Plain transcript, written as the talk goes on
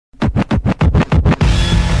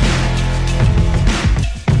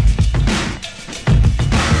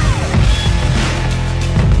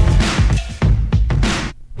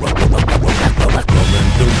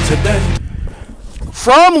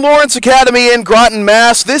From Lawrence Academy in Groton,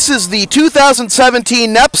 Mass., this is the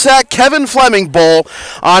 2017 NEPSAC Kevin Fleming Bowl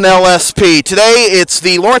on LSP. Today, it's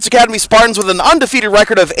the Lawrence Academy Spartans with an undefeated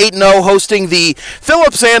record of 8-0 hosting the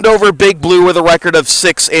Phillips Andover Big Blue with a record of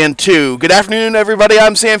 6-2. Good afternoon, everybody.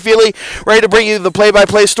 I'm Sam Feeley, ready to bring you the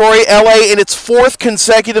play-by-play story. LA in its fourth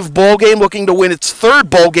consecutive bowl game, looking to win its third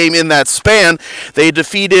bowl game in that span. They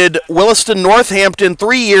defeated Williston Northampton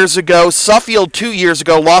 3 years ago, Suffield 2 years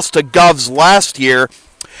ago, lost to Govs last year.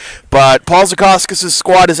 But Paul Zakauskas'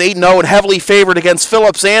 squad is 8-0 and heavily favored against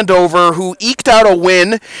Phillips Andover, who eked out a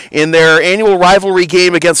win in their annual rivalry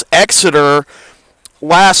game against Exeter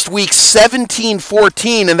last week,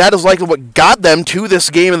 17-14, and that is likely what got them to this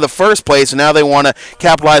game in the first place, and now they want to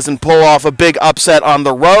capitalize and pull off a big upset on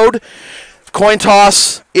the road. Coin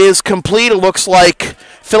toss is complete. It looks like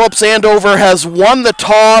Phillips Andover has won the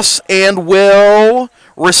toss and will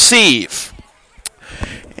receive.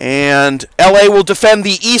 And LA will defend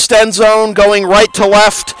the east end zone, going right to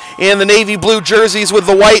left in the navy blue jerseys with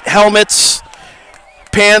the white helmets,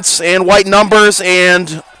 pants, and white numbers,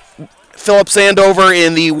 and Phillips Andover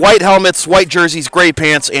in the white helmets, white jerseys, gray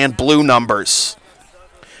pants, and blue numbers.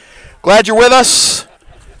 Glad you're with us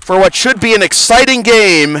for what should be an exciting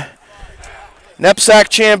game. NEPSAC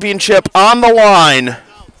championship on the line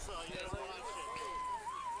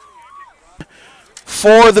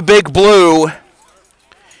for the Big Blue.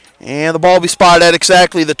 And the ball will be spotted at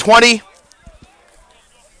exactly the 20.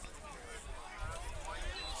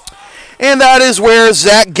 And that is where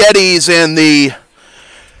Zach Geddes and the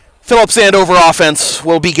Phillips Andover offense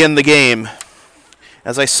will begin the game.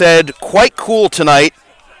 As I said, quite cool tonight.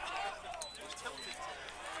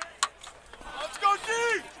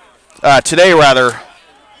 Today, rather.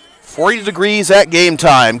 40 degrees at game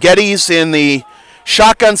time. Geddes in the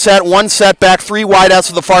shotgun set, one setback, three wideouts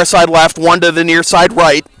to the far side left, one to the near side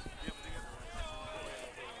right.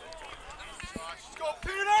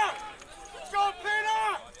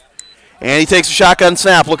 And he takes a shotgun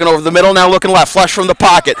snap, looking over the middle, now looking left, flush from the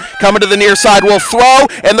pocket. Coming to the near side, will throw,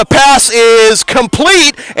 and the pass is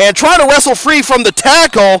complete. And trying to wrestle free from the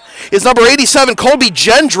tackle is number 87, Colby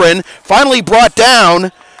Gendron, finally brought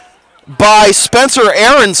down by Spencer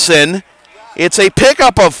Aronson. It's a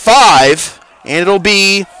pickup of 5, and it'll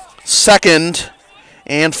be 2nd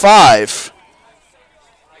and 5.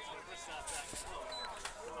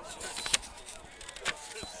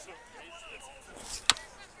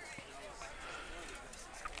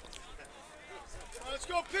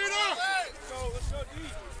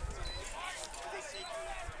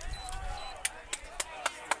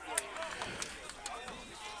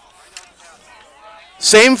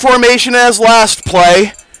 Same formation as last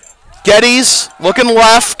play. Geddes looking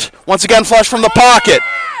left. Once again, flush from the pocket.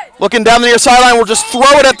 Looking down the near sideline, we'll just throw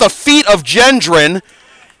it at the feet of Gendron.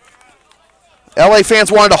 LA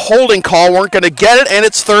fans wanted a holding call, weren't going to get it, and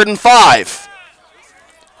it's 3rd and 5.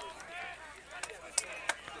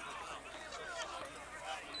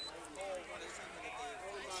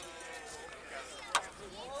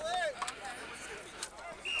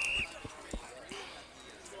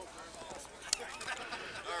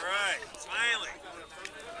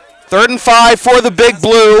 Third and 5 for the Big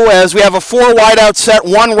Blue as we have a 4 wideout set,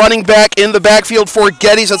 1 running back in the backfield for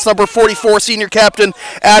Geddes. That's number 44, senior captain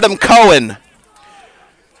Adam Cohen.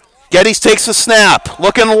 Geddes takes the snap,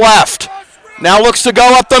 looking left. Now looks to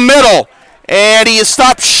go up the middle, and he is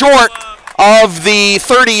stopped short of the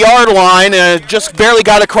 30-yard line and just barely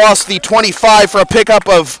got across the 25 for a pickup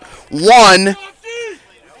of 1.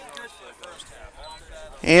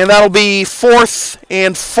 And that'll be 4th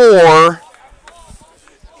and 4.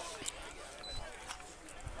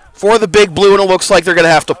 For the Big Blue, and it looks like they're going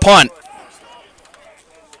to have to punt.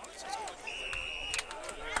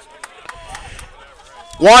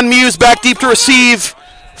 Juan Muse back deep to receive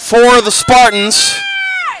for the Spartans.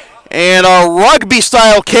 And a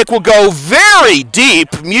rugby-style kick will go very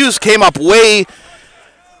deep. Muse came up way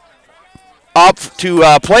up to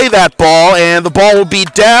play that ball, and the ball will be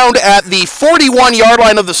down at the 41-yard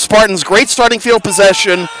line of the Spartans. Great starting field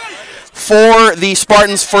possession for the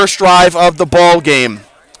Spartans' first drive of the ball game.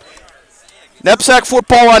 NEPSAC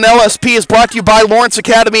football on LSP is brought to you by Lawrence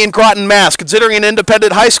Academy in Groton, Mass. Considering an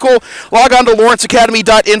independent high school, log on to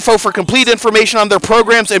lawrenceacademy.info for complete information on their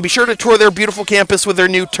programs, and be sure to tour their beautiful campus with their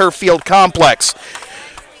new turf field complex.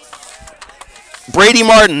 Brady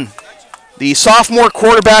Martin, the sophomore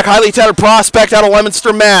quarterback, highly touted prospect out of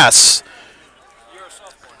Leominster, Mass.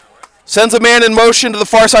 Sends a man in motion to the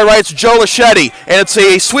far side right. It's Joe Lachetti, and it's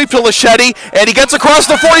a sweep to Lachetti, and he gets across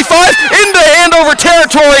the 45 into Andover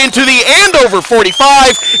territory, into the Andover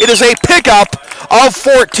 45. It is a pickup of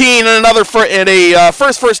 14 and another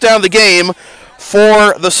first down of the game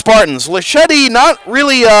for the Spartans. Leschetti, not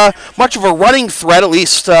really much of a running threat, at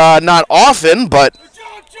least not often, but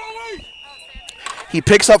he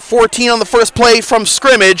picks up 14 on the first play from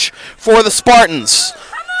scrimmage for the Spartans.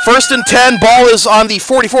 1st and 10, ball is on the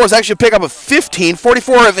 44. It's actually a pickup of 15.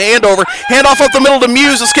 44 of handover. Handoff up the middle to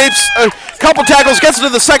Muse. Escapes a couple tackles, gets it to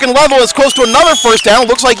the second level. It's close to another first down.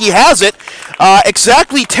 Looks like he has it.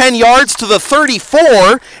 Exactly 10 yards to the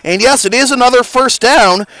 34. And yes, it is another first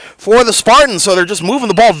down for the Spartans. So they're just moving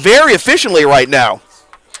the ball very efficiently right now.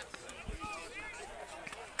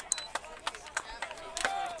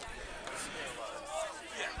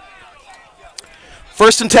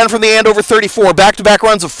 First and 10 from the Andover 34. Back-to-back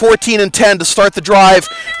runs of 14 and 10 to start the drive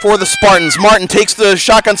for the Spartans. Martin takes the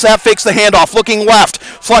shotgun snap, fakes the handoff, looking left,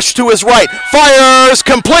 flush to his right, fires,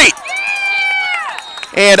 complete.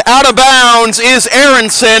 And out of bounds is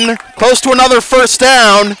Aronson, close to another first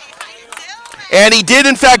down. And he did,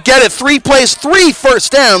 in fact, get it. 3 plays, 3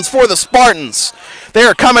 first downs for the Spartans. They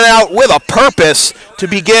are coming out with a purpose to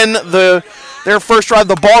begin their first drive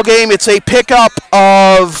of the ball game. It's a pickup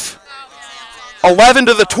of 11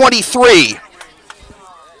 to the 23.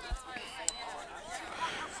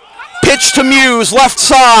 Pitch to Muse, left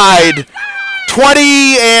side.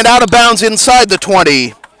 20 and out of bounds inside the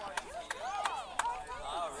 20.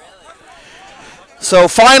 So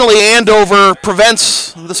finally Andover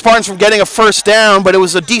prevents the Spartans from getting a first down, but it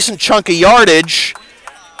was a decent chunk of yardage.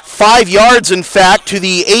 5 yards, in fact, to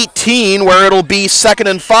the 18, where it'll be 2nd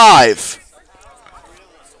and 5.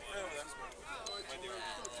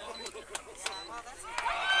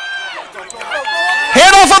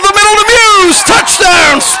 Handoff up the middle to Muse.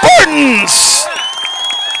 Touchdown, Spartans.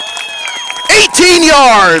 18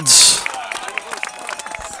 yards.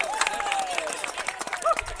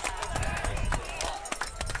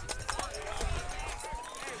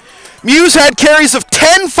 Muse had carries of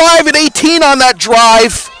 10, 5, and 18 on that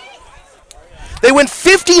drive. They went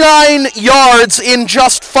 59 yards in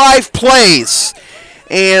just 5 plays.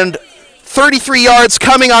 And 33 yards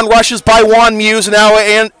coming on rushes by Juan Muse, and now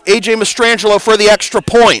A.J. Mastrangelo for the extra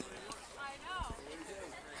point.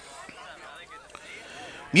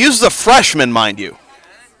 Muse is a freshman, mind you.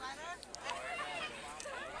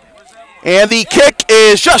 And the kick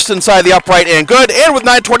is just inside the upright and good. And with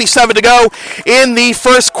 9:27 to go in the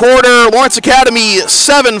first quarter, Lawrence Academy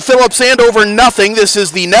 7, Phillips Andover nothing. This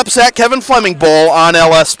is the NEPSAC Kevin Fleming Bowl on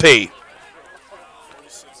LSP.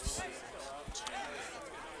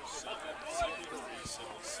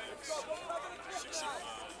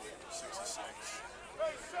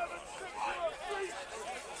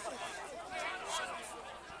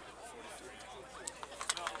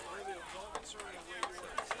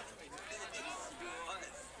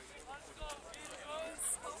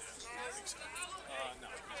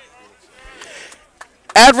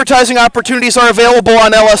 Advertising opportunities are available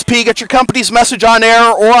on LSP. Get your company's message on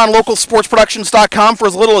air or on localsportsproductions.com for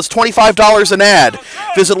as little as $25 an ad.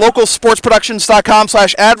 Visit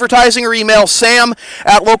localsportsproductions.com/advertising or email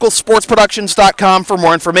sam@localsportsproductions.com for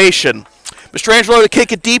more information. Mastrangelo to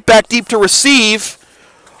kick it deep, back deep to receive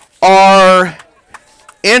are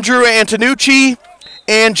Andrew Antonucci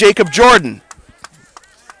and Jacob Jordan.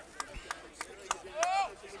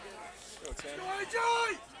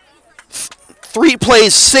 3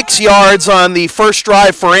 plays, 6 yards on the first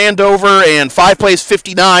drive for Andover, and 5 plays,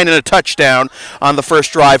 59 and a touchdown on the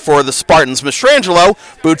first drive for the Spartans. Mastrangelo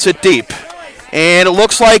boots it deep. And it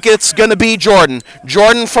looks like it's going to be Jordan.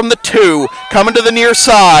 Jordan from the 2, coming to the near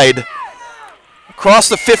side. Across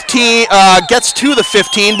the 15, gets to the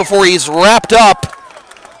 15 before he's wrapped up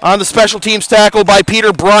on the special teams tackle by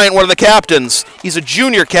Peter Bryant, one of the captains. He's a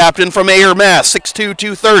junior captain from Ayer, Mass, 6'2",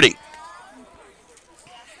 230.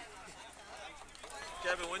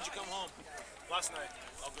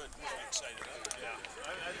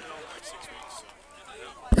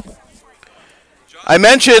 I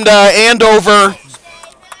mentioned Andover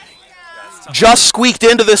just squeaked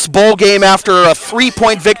into this bowl game after a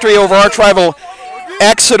 3-point victory over arch rival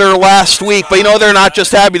Exeter last week. But, you know, they're not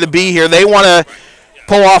just happy to be here. They want to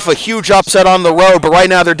pull off a huge upset on the road. But right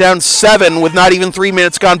now they're down 7 with not even 3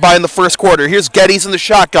 minutes gone by in the first quarter. Here's Geddes in the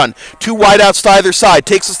shotgun. 2 wideouts to either side.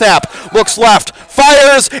 Takes a snap. Looks left.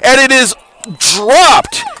 Fires. And it is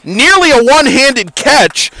dropped. Nearly a one-handed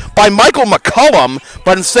catch by Michael McCullum.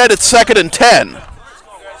 But instead it's 2nd and 10.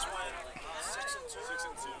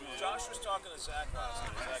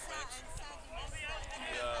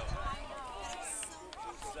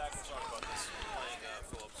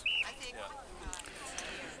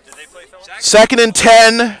 Second and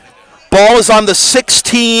 10. Ball is on the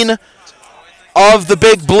 16 of the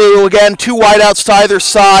Big Blue. Again, 2 wideouts to either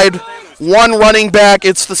side. one running back.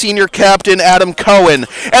 It's the senior captain, Adam Cohen.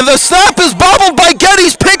 And the snap is bobbled by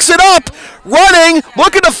Geddes, picks it up, running,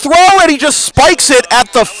 looking to throw, and he just spikes it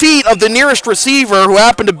at the feet of the nearest receiver, who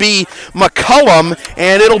happened to be McCullum,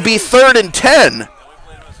 and it'll be 3rd and 10.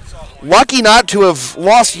 Lucky not to have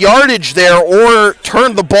lost yardage there or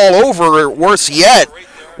turned the ball over, or worse yet,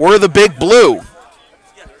 we're the Big Blue.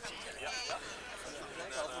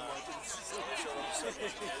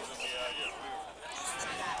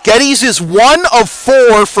 Geddes is 1 of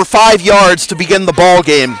 4 for 5 yards to begin the ball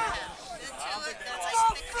game.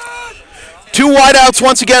 2 wideouts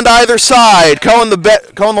once again to either side. Cohen the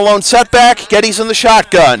lone setback, Geddes in the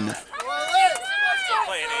shotgun.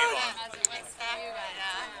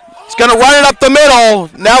 He's going to run it up the middle.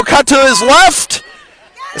 Now cut to his left.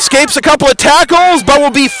 Escapes a couple of tackles, but will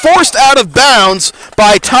be forced out of bounds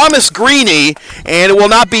by Thomas Greeny, and it will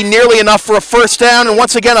not be nearly enough for a first down, and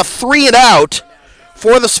once again a 3 and out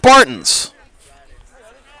for the Spartans.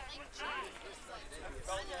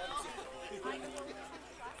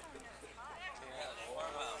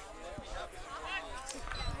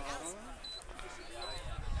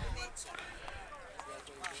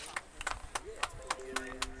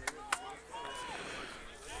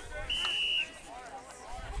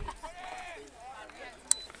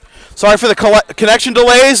 Sorry for the connection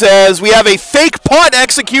delays as we have a fake punt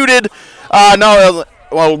executed. Well,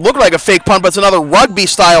 it looked like a fake punt, but it's another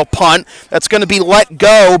rugby-style punt that's going to be let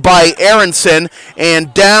go by Aronson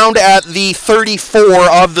and downed at the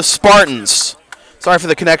 34 of the Spartans. Sorry for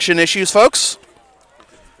the connection issues, folks.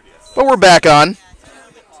 But we're back on.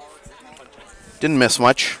 Didn't miss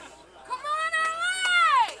much.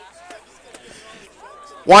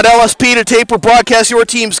 Want LSP to tape or broadcast your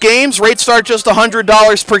team's games? Rates start just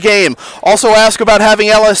 $100 per game. Also ask about having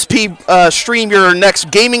LSP stream your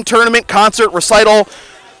next gaming tournament, concert, recital,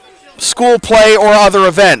 school play, or other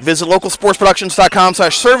event. Visit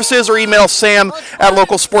localsportsproductions.com/services or email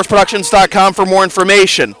sam@localsportsproductions.com for more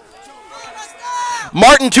information.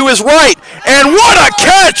 Martin to his right, and what a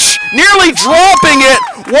catch! Nearly dropping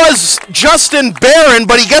it was Justin Barron,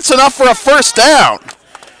 but he gets enough for a first down.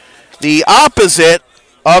 The opposite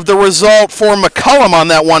of the result for McCullum on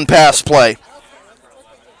that one pass play.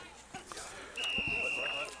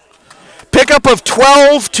 Pickup of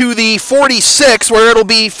 12 to the 46, where it'll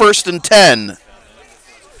be 1st and 10.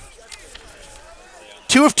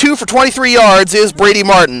 2 of 2 for 23 yards is Brady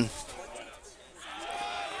Martin.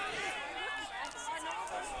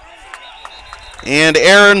 And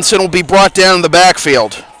Aronson will be brought down in the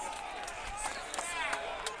backfield.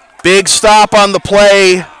 Big stop on the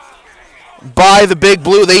play by the Big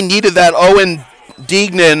Blue. They needed that. Owen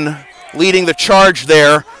Deignan leading the charge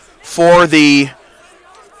there for the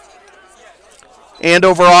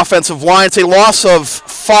Andover offensive line. It's a loss of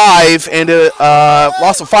 5, and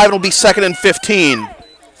it'll be 2nd and 15.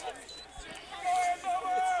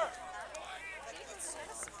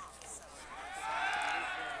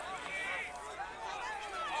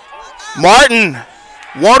 Martin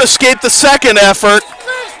won't escape the second effort.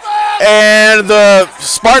 And the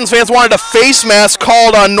Spartans fans wanted a face mask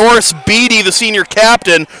called on Norris Beatty, the senior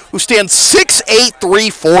captain, who stands 6'8",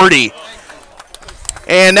 340.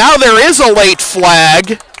 And now there is a late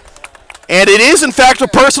flag, and it is, in fact, a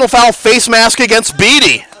personal foul face mask against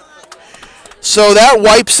Beatty. So that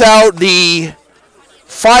wipes out the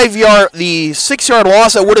 6-yard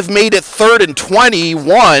loss that would have made it 3rd and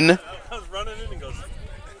 21.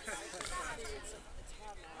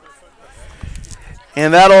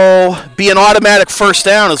 And that'll be an automatic first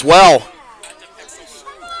down as well.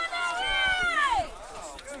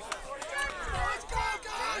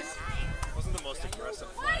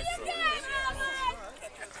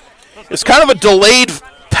 It's kind of a delayed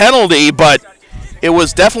penalty, but it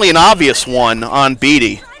was definitely an obvious one on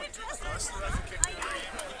Beatty.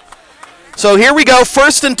 So here we go,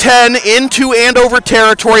 1st and 10 into Andover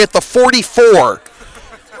territory at the 44.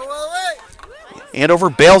 Andover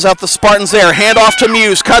bails out the Spartans there. Handoff to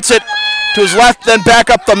Muse. Cuts it to his left, then back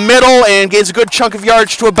up the middle, and gains a good chunk of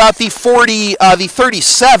yards to about the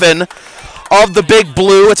 37 of the Big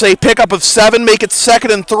Blue. It's a pickup of 7, make it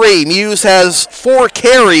 2nd and 3. Muse has 4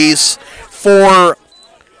 carries for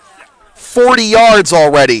 40 yards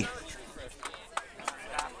already.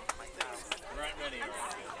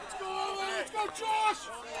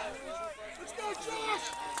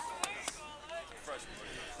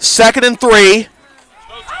 Second and 3.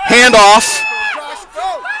 Handoff.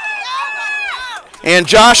 And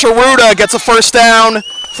Josh Aruda gets a first down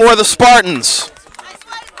for the Spartans.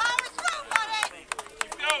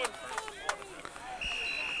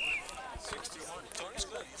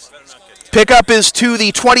 Pickup is to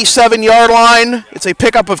the 27-yard line. It's a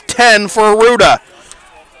pickup of 10 for Aruda.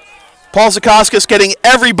 Paul Zakauskas getting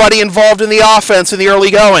everybody involved in the offense in the early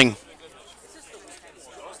going.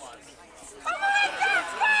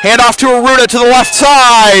 Handoff to Aruda to the left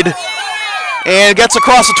side. And gets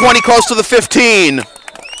across the 20, close to the 15.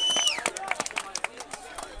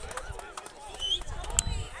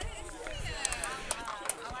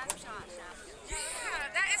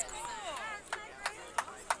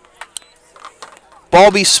 Ball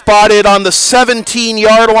be spotted on the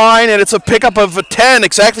 17-yard line, and it's a pickup of a 10,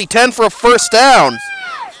 exactly 10 for a first down.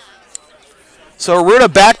 So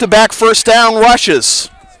Aruda back-to-back first down rushes.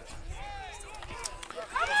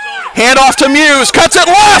 Handoff to Muse, cuts it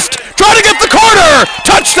left, trying to get the corner.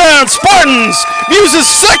 Touchdown, Spartans. Muse's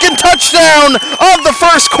second touchdown of the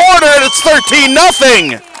first quarter, and it's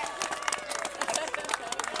 13-0.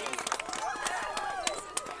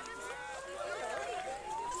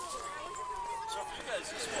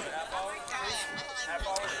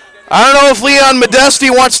 I don't know if Leon Modesti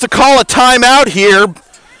wants to call a timeout here,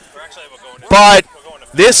 but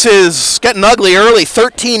this is getting ugly early.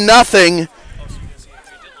 13-0,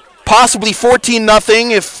 possibly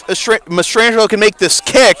 14-0 if Mastrangelo can make this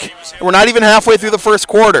kick. We're not even halfway through the first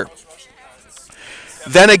quarter.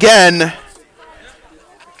 Then again,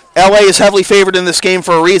 LA is heavily favored in this game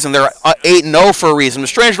for a reason. They're 8-0 for a reason.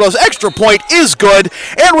 Mastrangelo's extra point is good,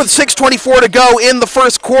 and with 6:24 to go in the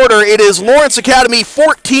first quarter, it is Lawrence Academy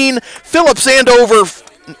 14, Phillips Andover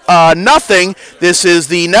nothing. This is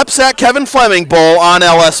the NEPSAC Kevin Fleming Bowl on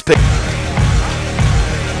LSP.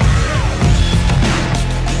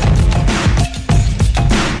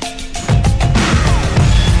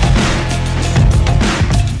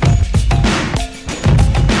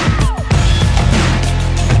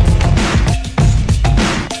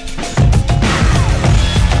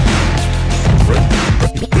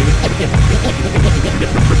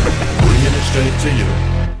 Straight to you.